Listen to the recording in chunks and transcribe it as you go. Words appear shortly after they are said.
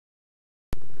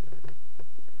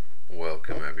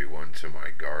Welcome everyone to my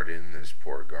garden. This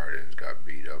poor garden's got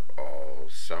beat up all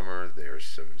summer. There's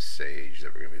some sage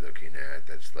that we're going to be looking at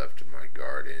that's left in my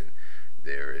garden.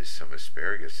 There is some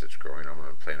asparagus that's growing. I'm going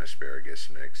to plant asparagus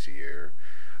next year.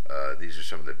 These are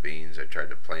some of the beans. I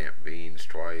tried to plant beans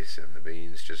twice and the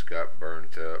beans just got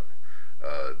burnt up.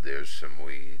 There's some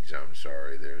weeds. I'm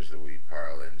sorry. There's the weed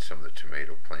pile and some of the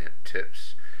tomato plant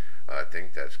tips. I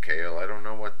think that's kale. I don't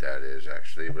know what that is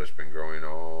actually, but it's been growing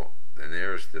all. And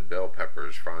there's the bell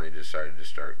peppers finally decided to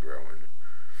start growing.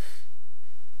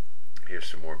 Here's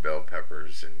some more bell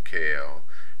peppers and kale.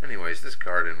 Anyways, this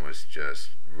garden was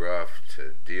just rough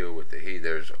to deal with the heat.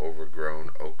 There's overgrown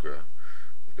okra.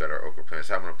 We've got our okra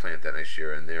plants. I'm going to plant that next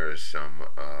year. And there is some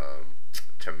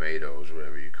tomatoes,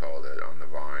 whatever you call that, on the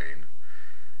vine.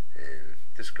 And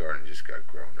this garden just got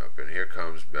grown up. And here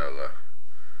comes Bella.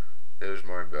 There's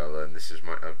my Bella, and this is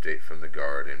my update from the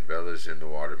garden. Bella's in the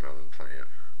watermelon plant.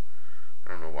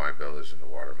 I don't know why Bella's in the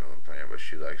watermelon plant, but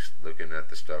she likes looking at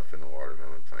the stuff in the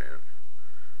watermelon plant.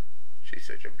 She's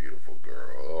such a beautiful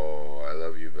girl. Oh, I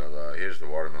love you, Bella. Here's the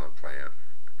watermelon plant.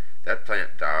 That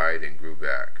plant died and grew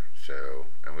back.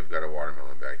 And we've got a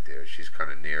watermelon back there. She's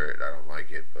kind of near it. I don't like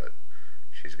it, but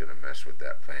she's going to mess with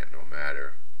that plant no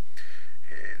matter.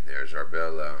 And there's our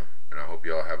Bella. And I hope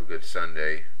you all have a good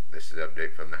Sunday. This is the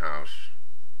update from the house.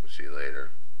 We'll see you later.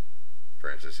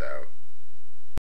 Francis out.